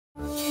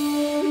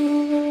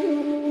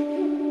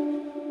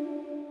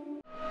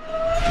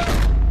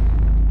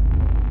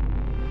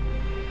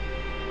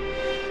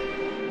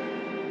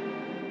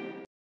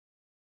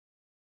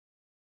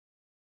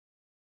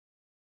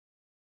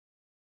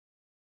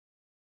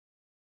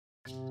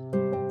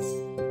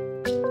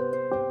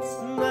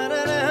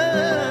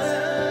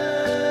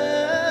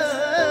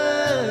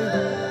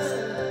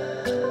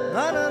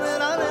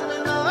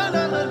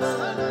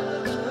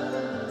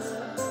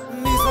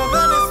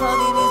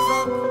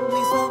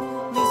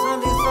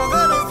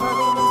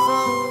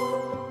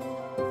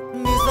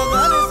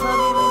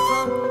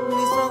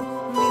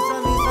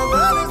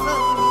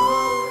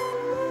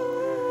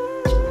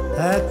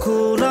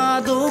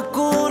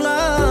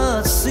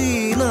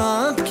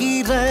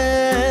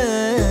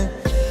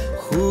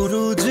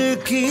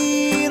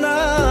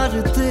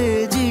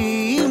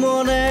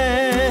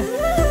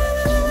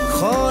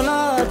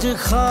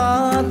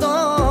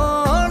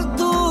বিষাদৰ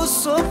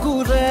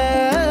দুচকুৰে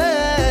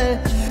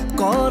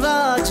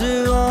কৰাজ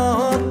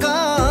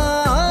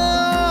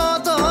অকাদৰতে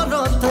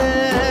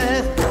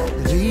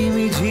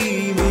ৰিমি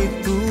ঝিমি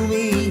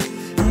তুমি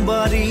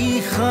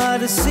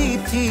বাৰিষাৰ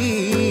চিঠি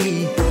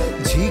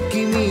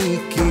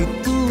ঝিকিমিকি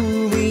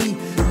তুমি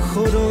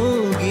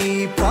সৰগী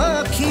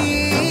পাখি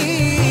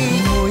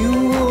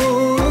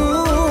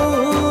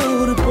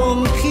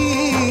ময়ূৰপঙ্খী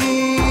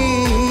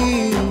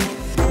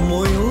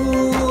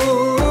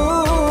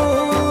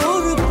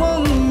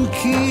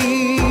ময়ূৰপঙ্খী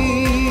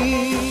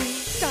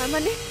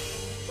তাৰমানে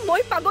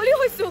মই পাগলী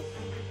হৈছো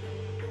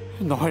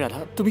নহয় ৰাধা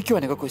তুমি কিয়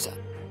এনেকৈ কৈছা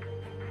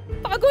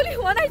পাগলী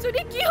হোৱা নাই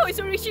যদি কি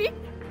হৈছো ঋষি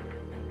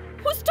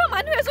সুস্থ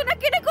মানুহ এজনে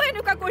কেনেকৈ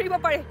এনেকুৱা কৰিব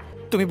পাৰে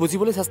তুমি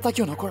বুজিবলৈ চেষ্টা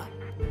কিয় নকৰা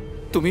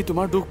তুমি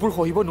তোমাৰ দুখবোৰ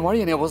সহিব নোৱাৰি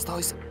এনে অৱস্থা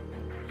হৈছে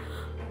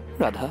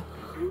ৰাধা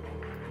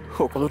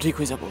সকলো ঠিক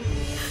হৈ যাব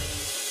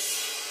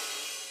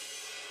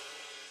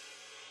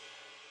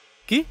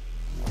কি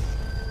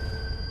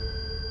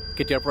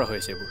কেতিয়াৰ পৰা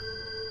হৈছে এইবোৰ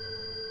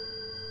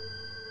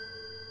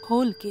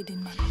হ'ল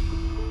কেইদিনমান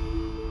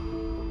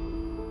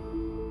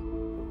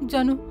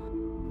জানো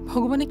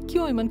ভগৱানে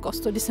কিয় ইমান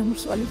কষ্ট দিছে মোৰ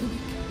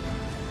ছোৱালীজনীক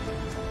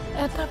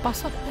এটাৰ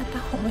পাছত এটা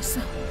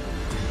সমস্যা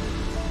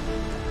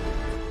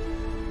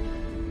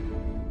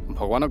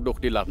ভগৱানক দোষ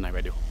দি লাভ নাই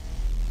বাইদেউ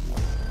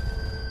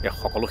এই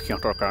সকলো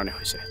সিহঁতৰ কাৰণে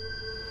হৈছে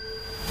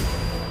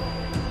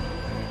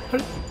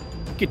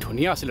কি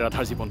ধুনীয়া আছিল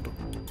ৰাধাৰ জীৱনটো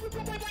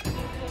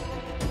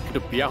কিন্তু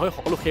বিয়া হৈ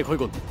সকলো শেষ হৈ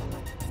গ'ল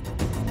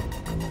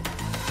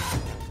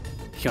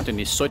সিহঁতে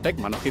নিশ্চয় তাইক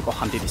মানসিক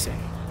অশান্তি দিছে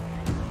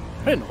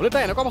নহ'লে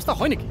তাই এনেকুৱা অৱস্থা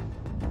হয় নেকি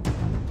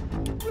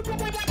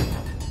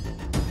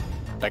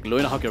তাইক লৈ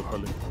নাহক কিয়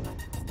ঘৰলৈ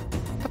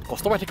তাত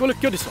কষ্ট পাই থাকিবলৈ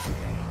কিয় দিছ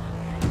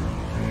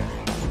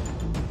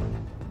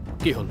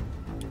কি হ'ল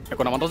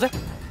একো নামাত যে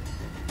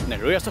নে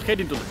ৰৈ আছ সেই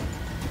দিনটোলৈ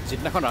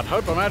যিদিনাখন ৰাধাৰ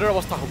প্ৰণয়ৰ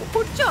অৱস্থা হ'ব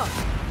সূৰ্য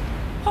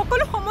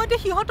সকলো সময়তে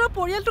সিহঁতৰ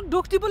পৰিয়ালটোক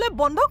দোষ দিবলৈ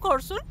বন্ধ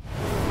কৰচোন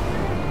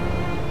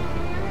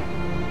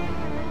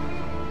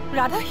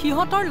ৰাধা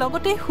সিহঁতৰ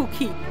লগতে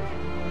সুখী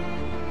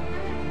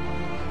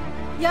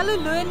ইয়ালৈ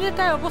লৈ আনিলে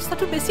তাইৰ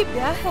অৱস্থাটো বেছি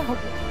বেয়াহে হ'ব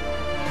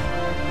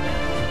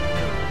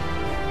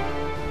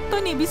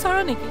তই নিবিচাৰ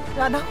নেকি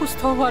ৰাধা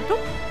সুস্থ হোৱাটো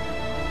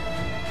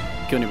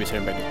কিয়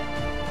নিবিচাৰিম বাইদেউ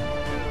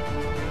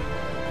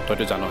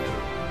তইতো জান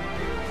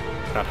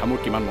ৰাধা মোৰ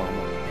কিমান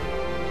মৰমৰ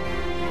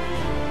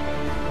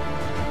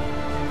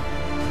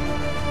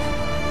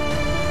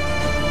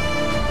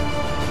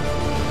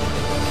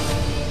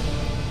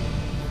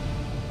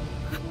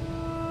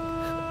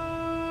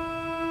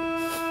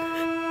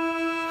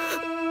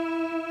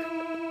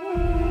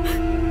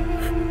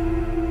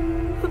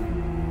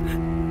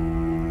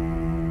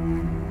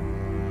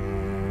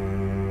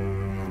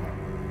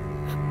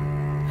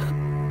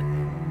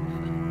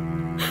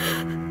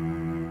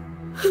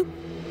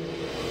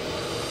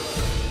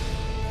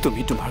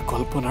তুমি তোমাৰ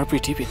কল্পনাৰ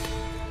পৃথিৱীত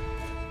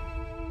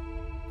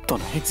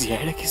তনহেক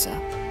জীয়াই ৰাখিছা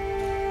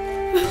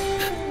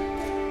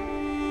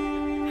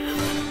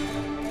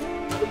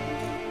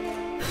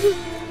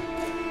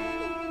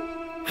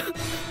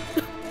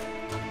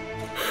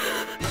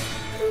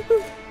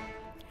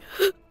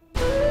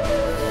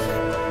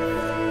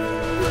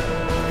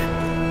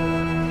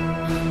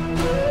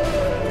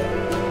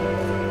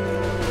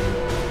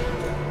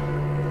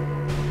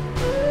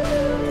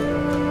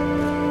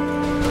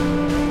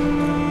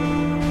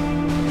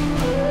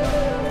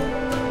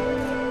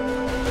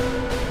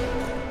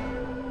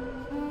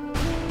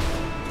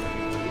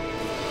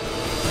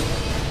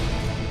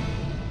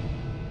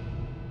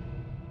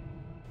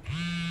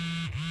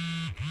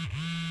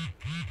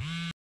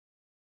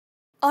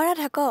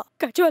ৰাধা ক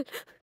কাজল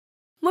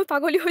মই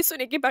পাগলী হৈছো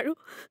নেকি বাৰু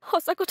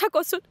সঁচা কথা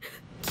কচোন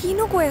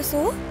কিনো কৈ আছো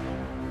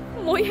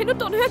মই হেনো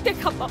তনয়াক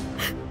দেখা পাওঁ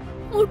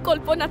মোৰ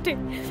কল্পনাতে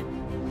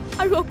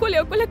আৰু অকলে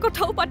অকলে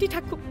কথাও পাতি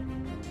থাকো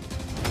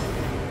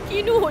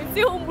কিনো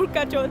হৈছে মোৰ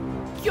কাজল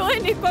কিয়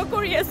এনেকুৱা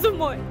কৰি আছো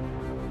মই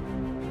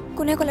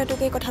কোনে ক'লে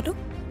তোক এই কথাটো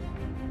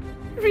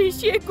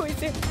ঋষিয়ে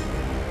কৈছে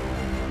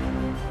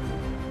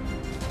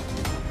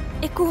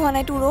একো হোৱা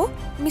নাই তোৰ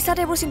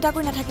মিছাতে এইবোৰ চিন্তা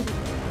কৰি নাথাকিবি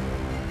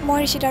মই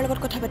ঋষিতাৰ লগত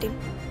কথা পাতিম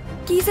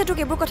কি যে তোক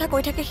এইবোৰ কথা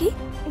কৈ থাকে সি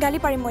গালি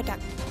পাৰিম মই তাক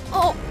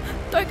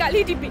তই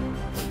গালি দিবি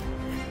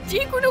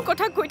যিকোনো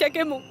কথা কৈ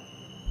থাকে মোক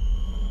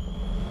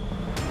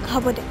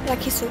হ'ব দে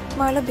ৰাখিছো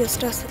মই অলপ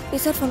ব্যস্ত আছো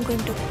পিছত ফোন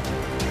কৰিম তোক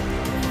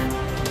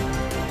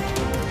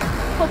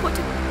হ'ব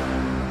দে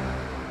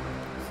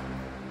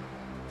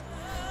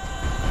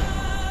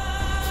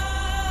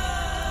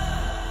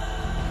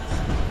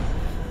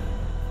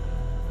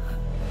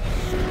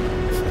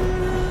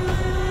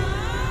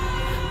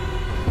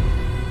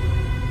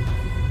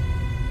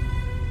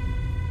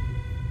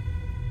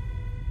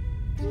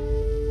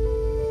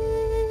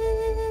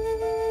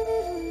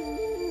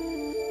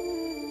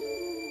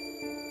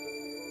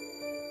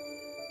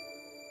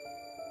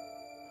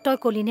তই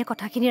কলিনে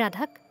কথাখিনি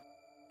ৰাধাক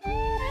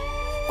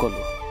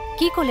কলো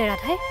কি ক'লে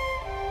ৰাধাই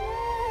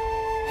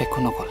একো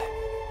নকলে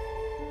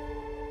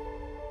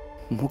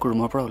মোক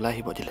ৰুমৰ পৰা ওলাই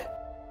আহিব দিলে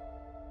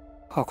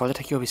অকলে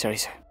থাকিব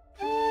বিচাৰিছে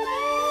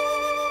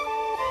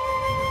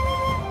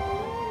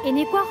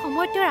এনেকুৱা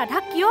সময়ত তই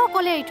ৰাধাক কিয়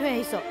অকলে এৰি থৈ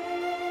আহিছ?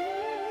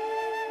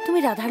 তুমি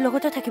ৰাধাৰ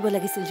লগতে থাকিব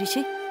লাগিছিল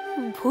ঋষি।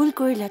 ভুল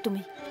কৰিলা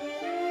তুমি।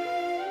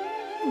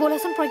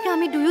 ব'লাচোন প্ৰজ্ঞা,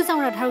 আমি দুয়ো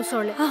যাওঁ ৰাধাৰ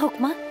ওচৰলৈ। আহক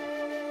মা।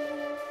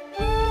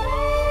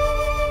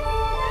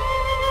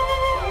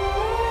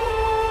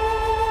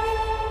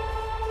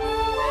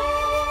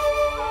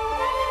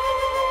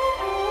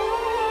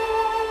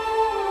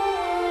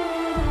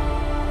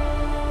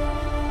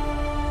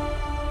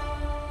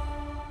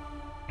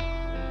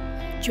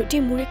 যদি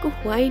মোৰ একো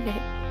হোৱাই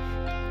নাই,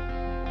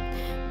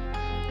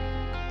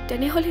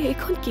 তেনেহ'লে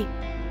এইখন কি?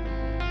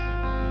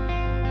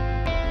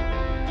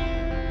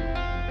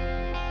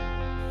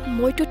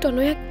 মইতো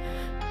তনয়াক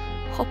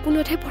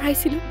সপোনতহে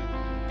পঢ়াইছিলো,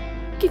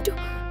 কিন্তু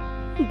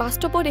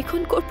বাস্তৱত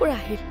এখন ক'ৰ পৰা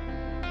আহিল?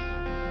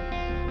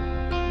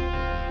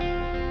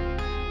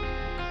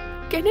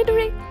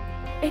 কেনেদৰে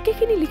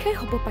একেখিনি লিখাই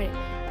হ'ব পাৰে?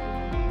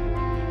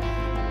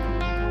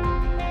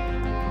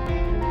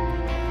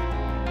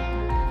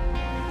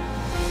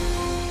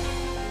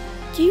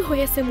 কি হৈ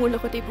আছে মোৰ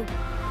লগত এইবোৰ?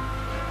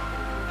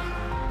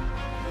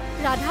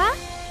 ৰাধা,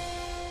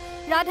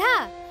 ৰাধা,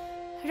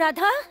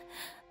 ৰাধা,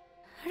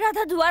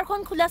 ৰাধা দুৱাৰখন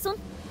খোলাচোন।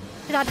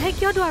 ৰাধাই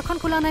কিয় দুৱাৰখন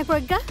খোলা নাই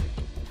প্ৰজ্ঞা?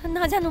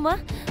 নাজানো মা।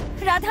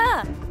 ৰাধা,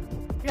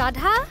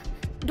 ৰাধা,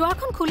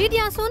 দুৱাৰখন খুলি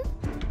দিয়াচোন।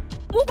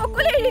 মোক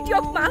অকলে এৰি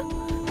দিয়ক মা,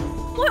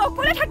 মই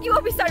অকলে থাকিব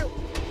বিচাৰো।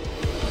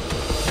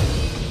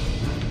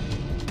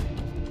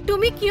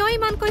 তুমি কিয়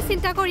ইমানকৈ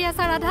চিন্তা কৰি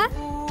আছা ৰাধা?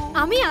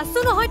 আমি আছো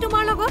নহয়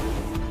তোমাৰ লগত।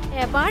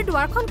 এবাৰ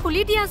দুৱাৰখন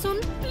খুলি দিয়াচোন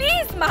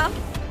প্লিজ মা,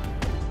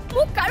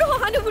 মোক কাৰো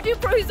সহানুভূতিৰ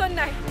প্ৰয়োজন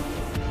নাই।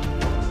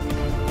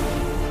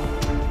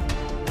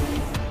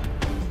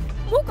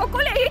 মোক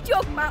অকলে এৰি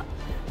দিয়ক মা,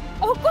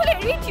 অকলে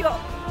এৰি দিয়ক।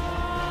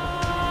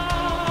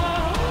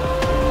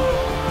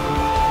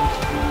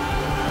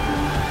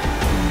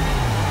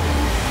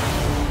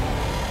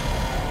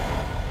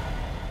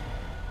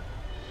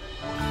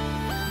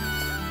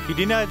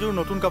 সিদিনা এযোৰ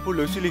নতুন কাপোৰ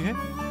লৈছিলিহে,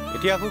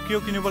 এতিয়া আকৌ কিয়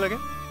কিনিব লাগে?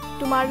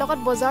 তোমাৰ লগত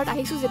বজাৰত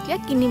আহিছো যেতিয়া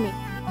কিনিমেই।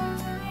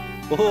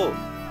 অহ,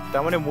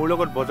 তাৰমানে মোৰ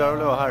লগত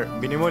বজাৰলৈ অহাৰ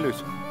বিনিময়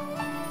লৈছো?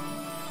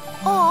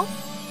 অঁ,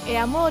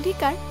 এয়া মোৰ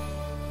অধিকাৰ।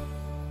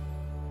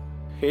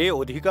 সেই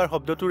অধিকাৰ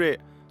শব্দটোৰে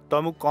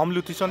তই মোক কম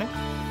লুটিছনে?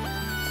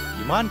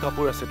 ইমান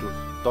কাপোৰ আছে তোৰ,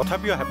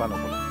 তথাপিও হেঁপাহ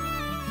নকলা।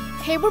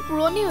 সেইবোৰ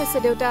পুৰণি হৈছে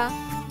দেউতা,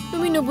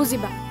 তুমি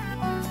নুবুজিবা।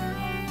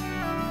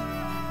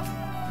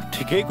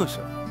 ঠিকেই কৈছ,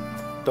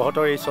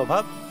 তহঁতৰ এই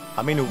স্বভাৱ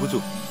আমি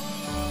নুবুজো।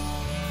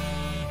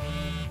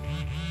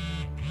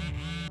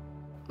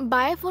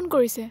 বায়ে ফোন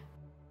কৰিছে।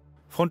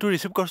 ফোনটো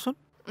ৰিচিভ কৰচোন।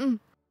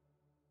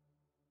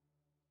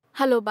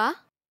 হেল্ল' বা।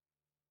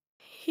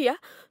 হিয়া,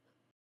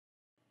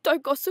 তই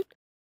কচোন,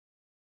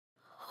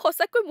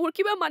 সঁচাকৈ মোৰ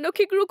কিবা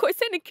মানসিক ৰোগ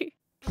হৈছে নেকি?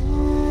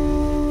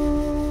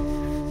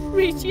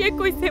 ঋষিয়ে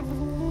কৈছে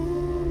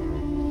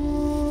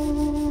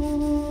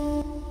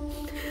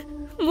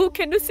মোক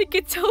হেনো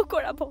চিকিৎসাও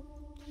কৰাব।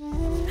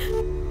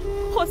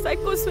 সঁচাই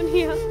কচোন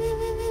হিয়া,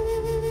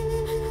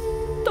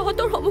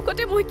 তহঁতৰ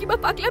সন্মুখতে মই কিবা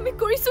পাগলামি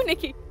কৰিছো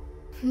নেকি?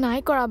 নাই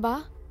কৰা বা,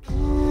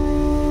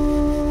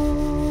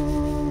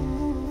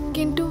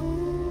 কিন্তু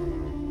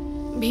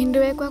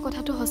ভিনদেউৱে কোৱা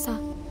কথাটো সঁচা।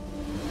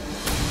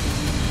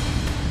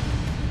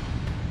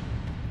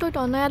 তই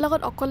তনয়াৰ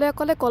লগত অকলে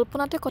অকলে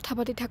কল্পনাতে কথা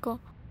পাতি থাক।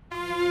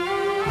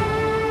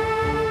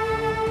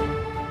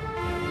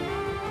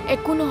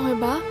 একো নহয়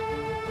বা,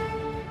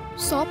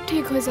 চব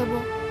ঠিক হৈ যাব।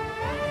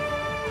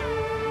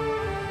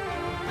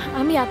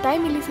 আমি আটাই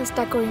মিলি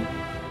চেষ্টা কৰিম।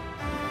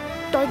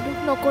 তই দুখ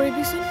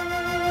নকৰিবিচোন।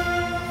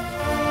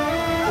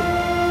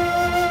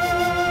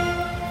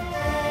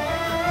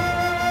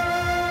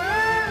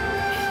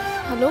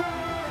 হেল্ল'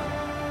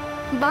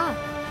 বা,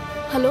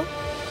 হেল্ল'।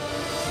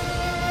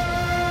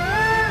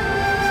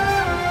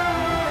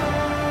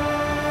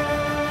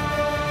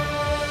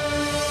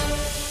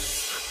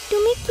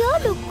 তুমি কিয়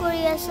দুখ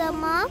কৰি আছা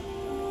মা?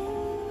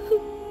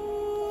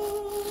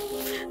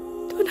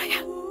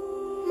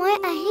 মই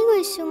আহি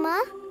গৈছো মা,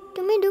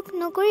 তুমি দুখ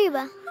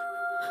নকৰিবা।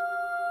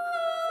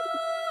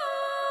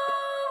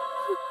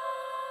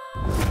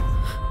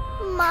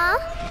 মা,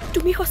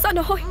 তুমি সঁচা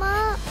নহয়। মা,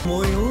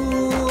 ময়ূৰপঙ্খী,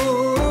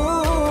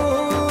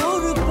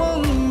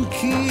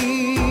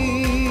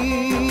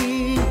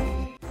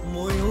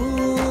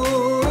 ময়ূৰপঙ্খী।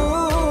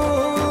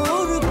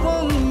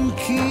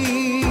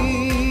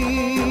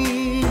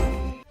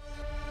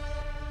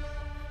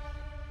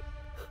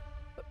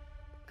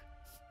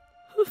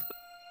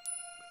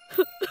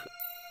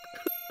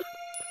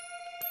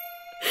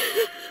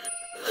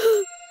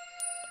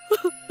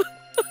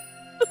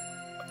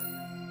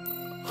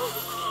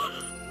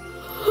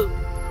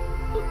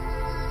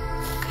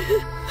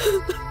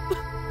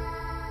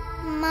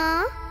 মা,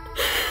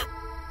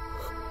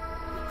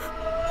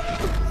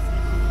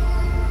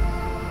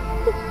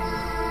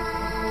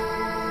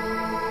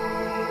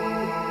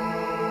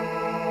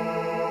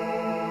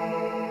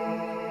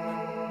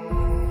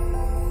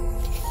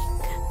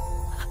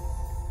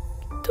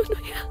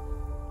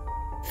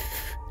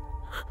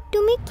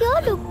 তুমি কিয়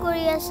দুখ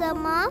কৰি আছা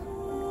মা?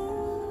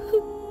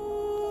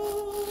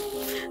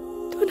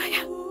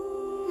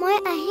 মই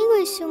আহি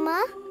গৈছো মা,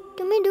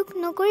 তুমি দুখ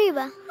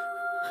নকৰিবা।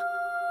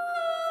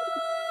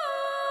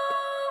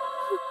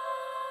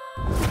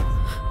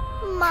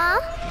 মা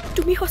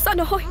তুমি সঁচা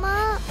নহয় মা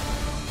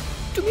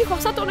তুমি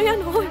সঁচা তনয়া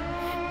নহয়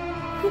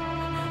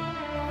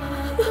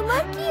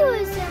তোমাৰ কি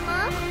হৈছে মা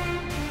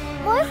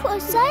মই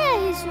সঁচাই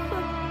আহিছো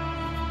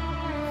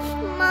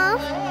মা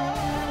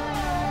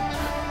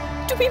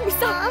তুমি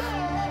মিছা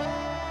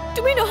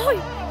তুমি নহয়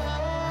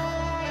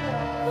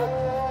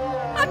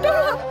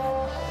আঁতৰোৱা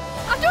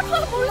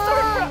মোৰ ওচৰৰ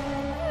পৰা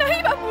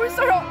নাহিবা মোৰ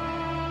ওচৰত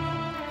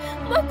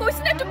মই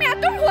কৈছো নে তুমি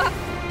আঁতৰোৱা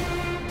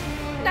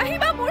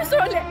নাহিবা মোৰ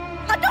ওচৰলৈ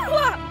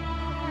আঁতৰোৱা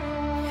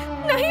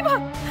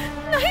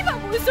নাহিবা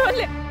মোৰ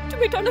ওচৰলৈ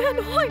তুমি তনয়া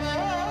নহয়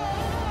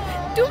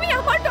তুমি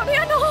আমাৰ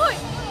তনয়া নহয়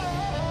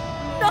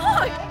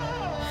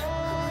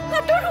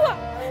আঁতৰোৱা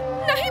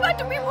নাহিবা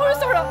তুমি মোৰ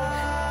ওচৰত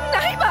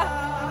নাহিবা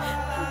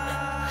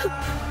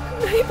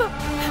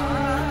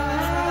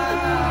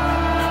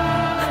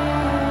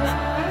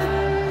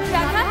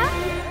ৰাধা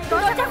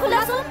দৰজা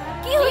খোলাচোন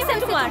কি হৈছে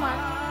তোমাৰ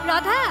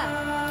ৰাধা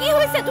কি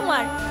হৈছে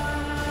তোমাৰ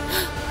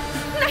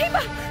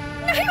নাহিবা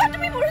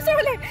তুমি মোৰ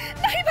ওচৰলৈ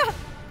নাহিবা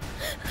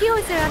কি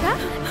হৈছে ৰাধা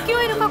কিয়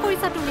এনেকুৱা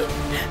কৰিছা তুমি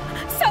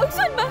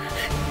চাওকচোন মা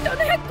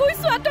তনয়া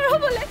কৈছো আঁতৰ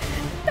হ'বলৈ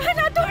তাই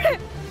নাতৰে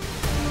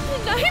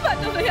নাহিবা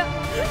তনয়া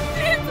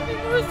প্লিজ তুমি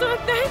মোৰ ওচৰত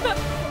নাহিবা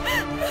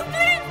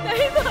প্লিজ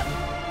নাহিবা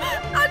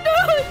আঁতৰ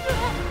হৈ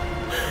যোৱা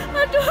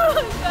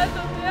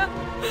তনয়া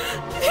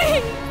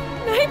প্লিজ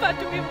নাহিবা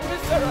তুমি মোৰ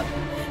ওচৰত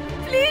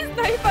প্লিজ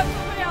নাহিবা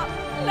তনয়া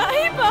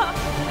নাহিবা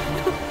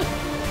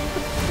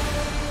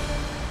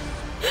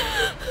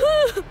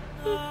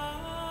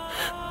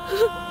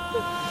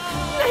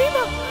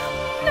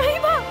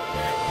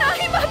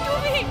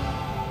তুমি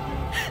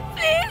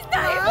প্লিজ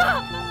নাহিবা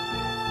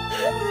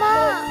মা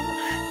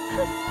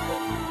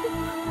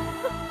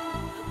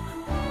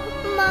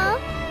মা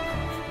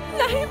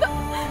নাহিবা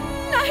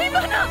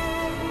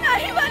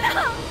না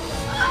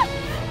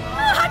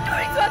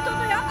আঁতৰি যোৱা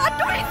তনয়া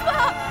আঁতৰি যোৱা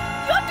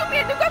কিয় তুমি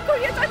এনেকুৱা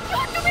কৰি আছা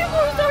কিয় তুমি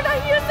মোৰ ওচৰত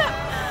আহি আছা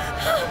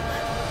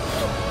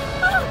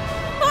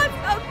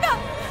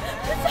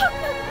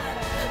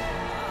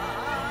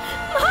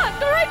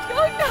আঁতৰাই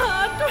দিয়ক না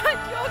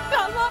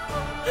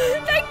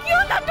তাই কিয়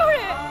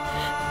নাতৰে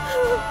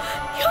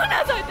কিয়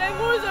নাযায় তাই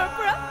মোৰ ওচৰৰ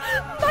পৰা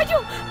বাইদেউ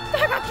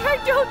তাইক আঁতৰাই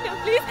দিয়ক না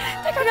প্লিজ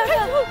তাইক আঁতৰাই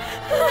দিয়ক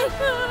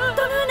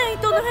তনয়া নাই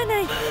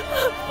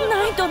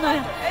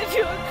তনয়া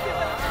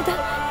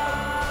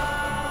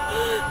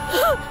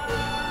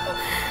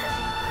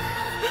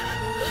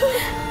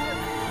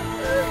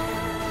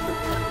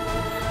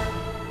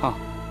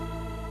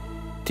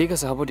ঠিক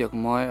আছে হ'ব দিয়ক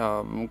মই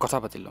কথা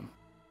পাতি ল'ম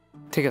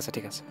ঠিক আছে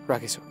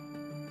ৰাখিছোঁ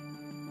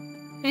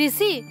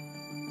ঋষি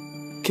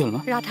কি হ'ল মা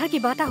ৰাধাৰ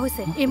কিবা এটা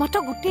হৈছে এইমাত্ৰ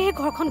গোটেই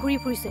ঘৰখন ঘূৰি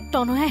ফুৰিছে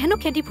তনয়াই হেনো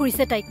খেদি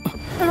ফুৰিছে তাইক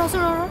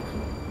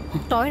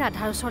তই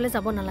ৰাধাৰ ওচৰলৈ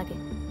যাব নালাগে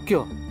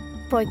কিয়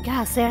প্ৰজ্ঞা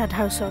আছে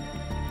ৰাধাৰ ওচৰত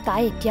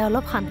তাই এতিয়া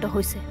অলপ শান্ত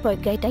হৈছে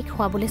প্ৰজ্ঞাই তাইক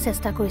খুৱাবলৈ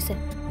চেষ্টা কৰিছে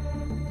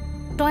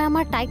তই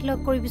আমাৰ তাইক লগ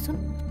কৰিবিচোন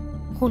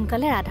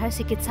সোনকালে ৰাধাৰ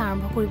চিকিৎসা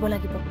আৰম্ভ কৰিব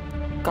লাগিব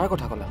কাৰ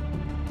কথা ক'লা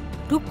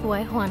তোক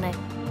কোৱাই হোৱা নাই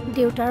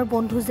দেউতাৰ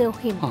বন্ধু যে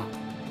অসীম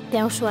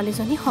তেওঁৰ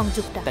ছোৱালীজনী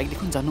সংযুক্তা তাইক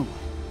দেখোন জানো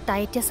তাই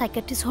এতিয়া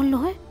চাইকেট্ৰিষ্ট হ'ল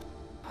নহয়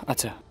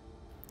আচ্ছা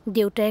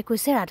দেউতাই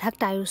কৈছে ৰাধাক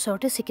তাইৰ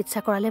ওচৰতে চিকিৎসা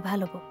কৰালে ভাল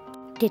হ'ব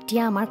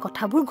তেতিয়া আমাৰ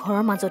কথাবোৰ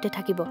ঘৰৰ মাজতে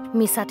থাকিব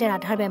মিছাতে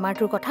ৰাধাৰ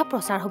বেমাৰটোৰ কথা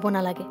প্ৰচাৰ হ'ব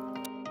নালাগে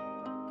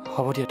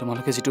হ'ব দিয়া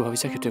তোমালোকে যিটো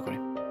ভাবিছা সেইটোৱে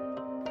কৰিম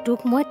তোক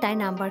মই তাইৰ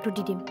নাম্বাৰটো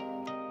দি দিম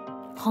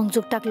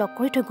সংযুক্তাক লগ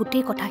কৰি তই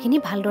গোটেই কথাখিনি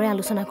ভালদৰে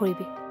আলোচনা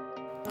কৰিবি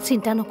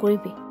চিন্তা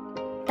নকৰিবি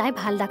তাই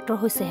ভাল ডাক্তৰ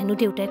হৈছে হেনো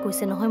দেউতাই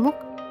কৈছে নহয় মোক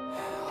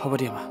হ'ব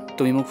দিয়া মা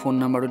তুমি মোক ফোন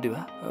নাম্বাৰটো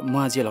দিবা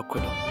মই আজিয়ে লগ কৰি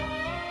ল'ম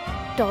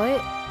তই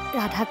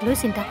ৰাধাক লৈ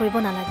চিন্তা কৰিব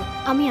নালাগে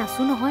আমি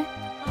আছোঁ নহয়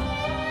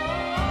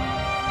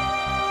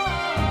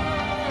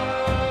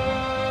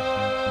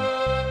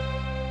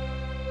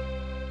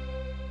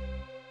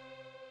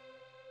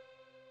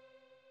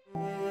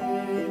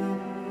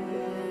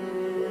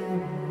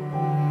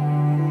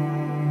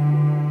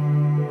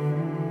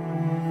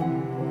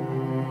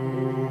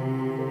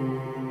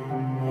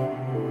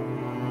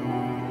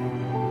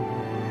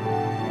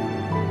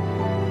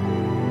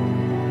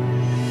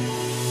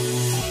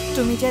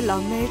তুমি যে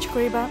লাভ মেৰেজ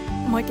কৰিবা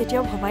মই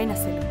কেতিয়াও ভবাই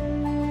নাছিলোঁ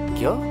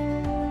কিয়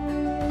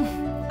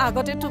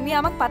আগতে তুমি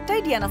আমাক পাত্তাই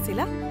দিয়া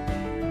নাছিলা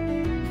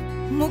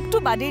মোকতো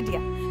বাদেই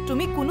দিয়া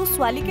তুমি কোনো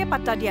ছোৱালীকে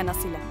পাত্তা দিয়া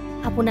নাছিলা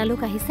আপোনালোক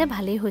আহিছে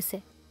ভালেই হৈছে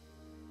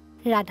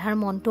ৰাধাৰ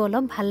মনটো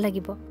অলপ ভাল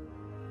লাগিব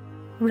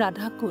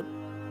ৰাধা কোন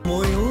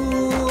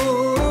ময়ূৰপঙ্খী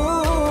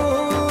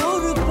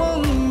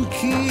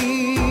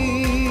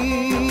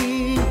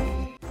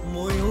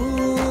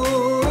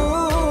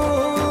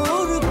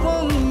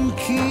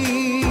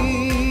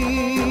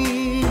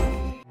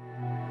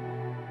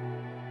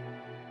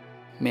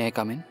May I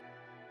come in?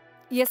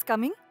 Yes,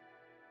 coming.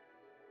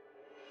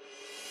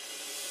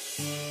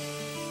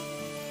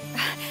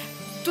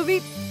 তুমি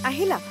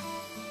আহিলা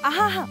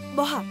আহা আহা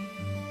বহা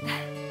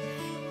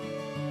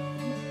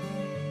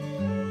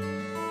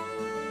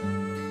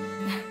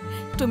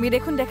তুমি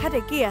দেখোন দেখাত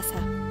একেই আছা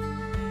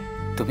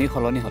তুমি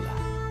সলনি হ'লা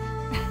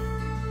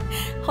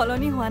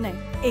সলনি হোৱা নাই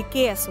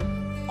একেই আছো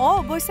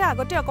অৱশ্যে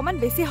আগতে অকণমান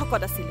বেছি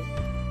শকত আছিলোঁ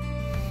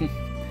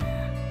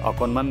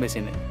অকণমান বেছি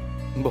নাই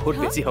বহুত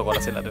বেছি শকত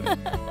আছিলা তুমি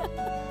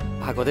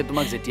আগতে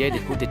তোমাক যেতিয়াই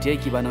দেখো তেতিয়াই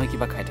কিবা নহয়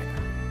কিবা খাই থাকা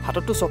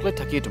হাতততো চকলেট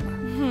থাকিয়ে তোমাৰ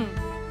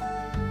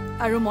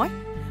আৰু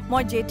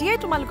মই যেতিয়াই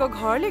তোমালোকৰ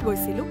ঘৰলৈ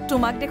গৈছিলো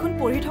তোমাক দেখোন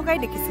পঢ়ি থকাই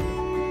দেখিছিলো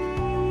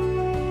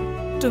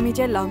তুমি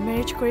যে লাভ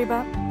মেৰেজ কৰিবা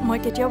মই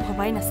কেতিয়াও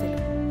ভবাই নাছিলো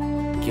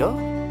কিয়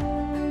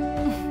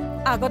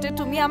আগতে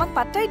তুমি আমাক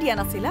পাত্তাই দিয়া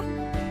নাছিলা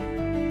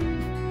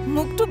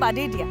মুখটো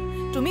বাদেই দিয়া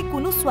তুমি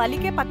কোনো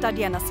ছোৱালীকে পাত্তা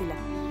দিয়া নাছিলা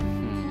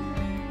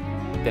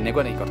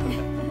তেনেকুৱা নেকি কথা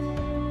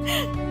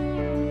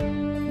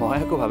মই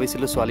আকৌ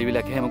ভাবিছিলো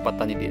ছোৱালীবিলাকেহে মোক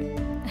পাত্তা নিদিয়ে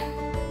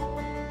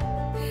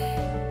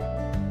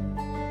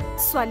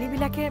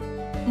ছোৱালীবিলাকে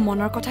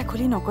মনৰ কথা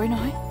খুলি নকয়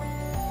নহয়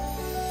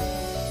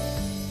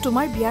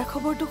তোমাৰ বিয়াৰ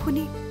খবৰটো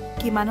শুনি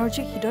কিমানৰ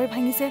যে হৃদয়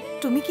ভাঙিছে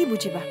তুমি কি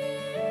বুজিবা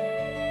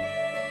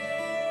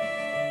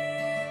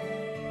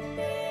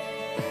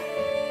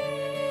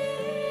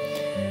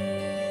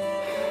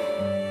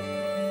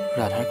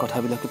ৰাধাৰ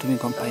কথাবিলাকো তুমি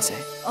গম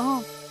পাইছাই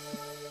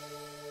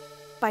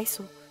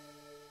পাইছো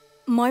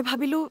মই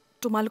ভাবিলো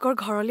তোমালোকৰ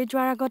ঘৰলৈ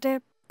যোৱাৰ আগতে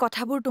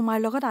কথাবোৰ তোমাৰ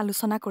লগত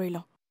আলোচনা কৰি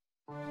লওঁ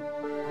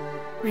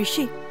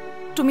ঋষি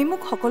তুমি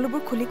মোক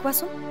সকলোবোৰ খুলি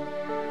কোৱাচোন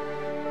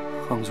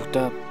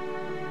সংযুক্তা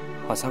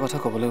সঁচা কথা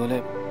ক'বলৈ গ'লে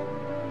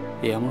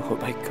এয়া মোৰ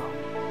সৌভাগ্য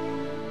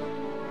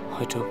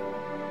হয়তো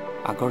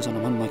আগৰ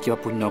জন্মত মই কিবা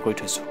পুণ্য কৰি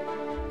থৈছোঁ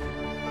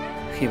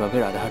সেইবাবে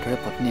ৰাধাৰ দৰে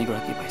পত্নী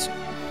এগৰাকী পাইছোঁ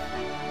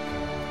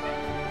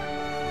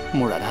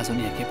মোৰ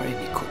ৰাধাজনী একেবাৰে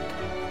নিখুঁত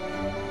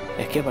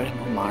একেবাৰে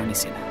মোৰ মাৰ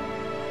নিচিনা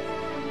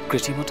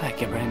কৃত্ৰিমতা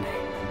একেবাৰে নাই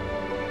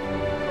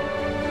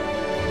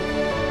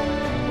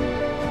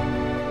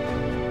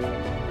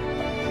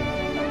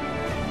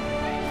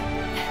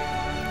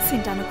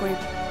চিন্তা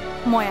নকৰিবা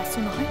মই আছো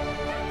নহয়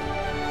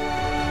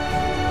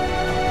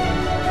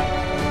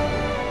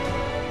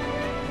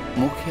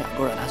মোক সেই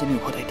আগৰ ৰাধাজনী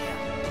উভতাই দিয়া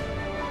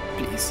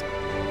প্লিজ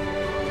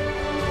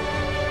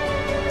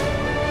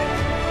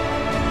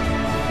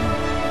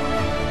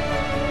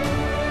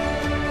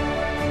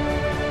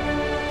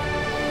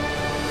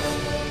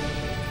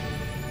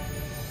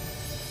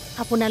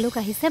আপোনালোক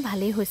আহিছে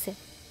ভালেই হৈছে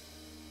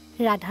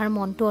ৰাধাৰ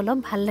মনটো অলপ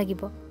ভাল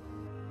লাগিব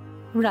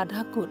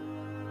ৰাধা ক'ত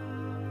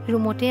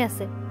ৰুমতে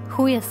আছে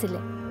শুই আছিলে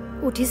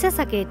উঠিছে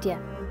চাগে এতিয়া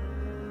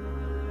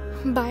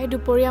বায়ে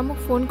দুপৰীয়া মোক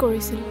ফোন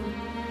কৰিছিল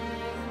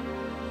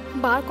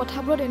বাৰ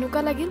কথাবোৰত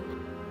এনেকুৱা লাগিল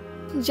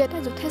যে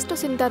তাই যথেষ্ট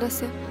চিন্তাত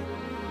আছে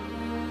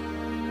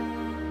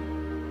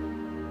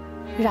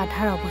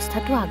ৰাধাৰ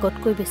অৱস্থাটো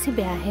আগতকৈ বেছি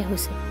বেয়াহে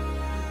হৈছে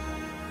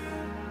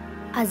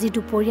আজি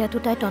দুপৰীয়াটো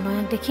তাই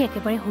তনয়াক দেখি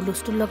একেবাৰে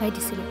হুলস্থুল লগাই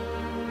দিছিলে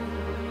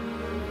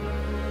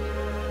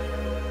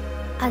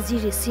আজি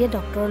ঋষিয়ে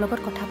ডক্টৰৰ লগত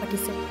কথা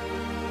পাতিছে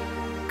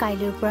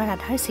কাইলৈৰ পৰা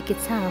ৰাধাৰ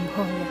চিকিৎসা আৰম্ভ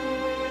হ'ব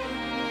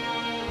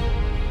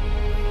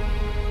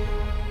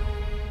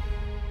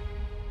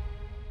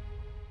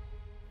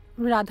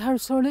ৰাধাৰ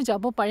ওচৰলৈ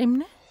যাব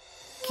পাৰিমনে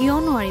কিয়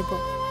নোৱাৰিব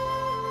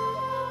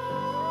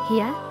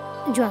হিয়া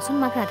যোৱাচোন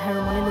মাক ৰাধাৰ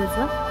ৰুমলৈ লৈ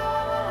যোৱা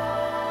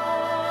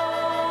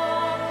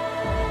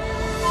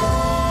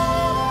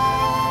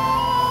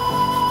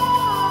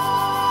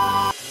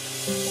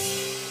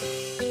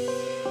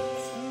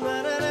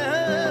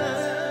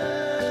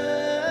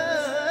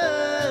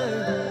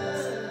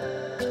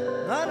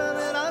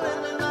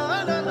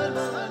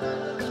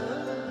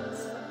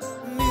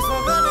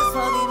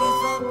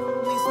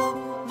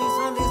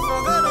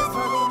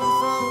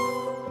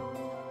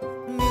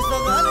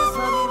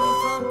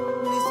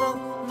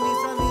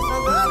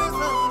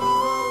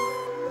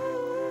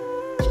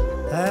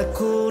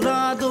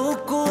কোলা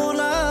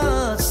দোকোলা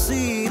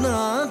সিনা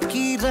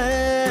কি ৰে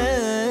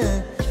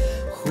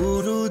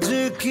হুৰুজ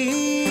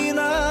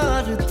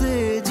কিনাৰ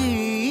তেজি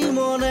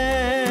মনে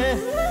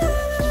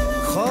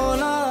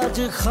খলাজ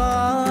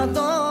খাদ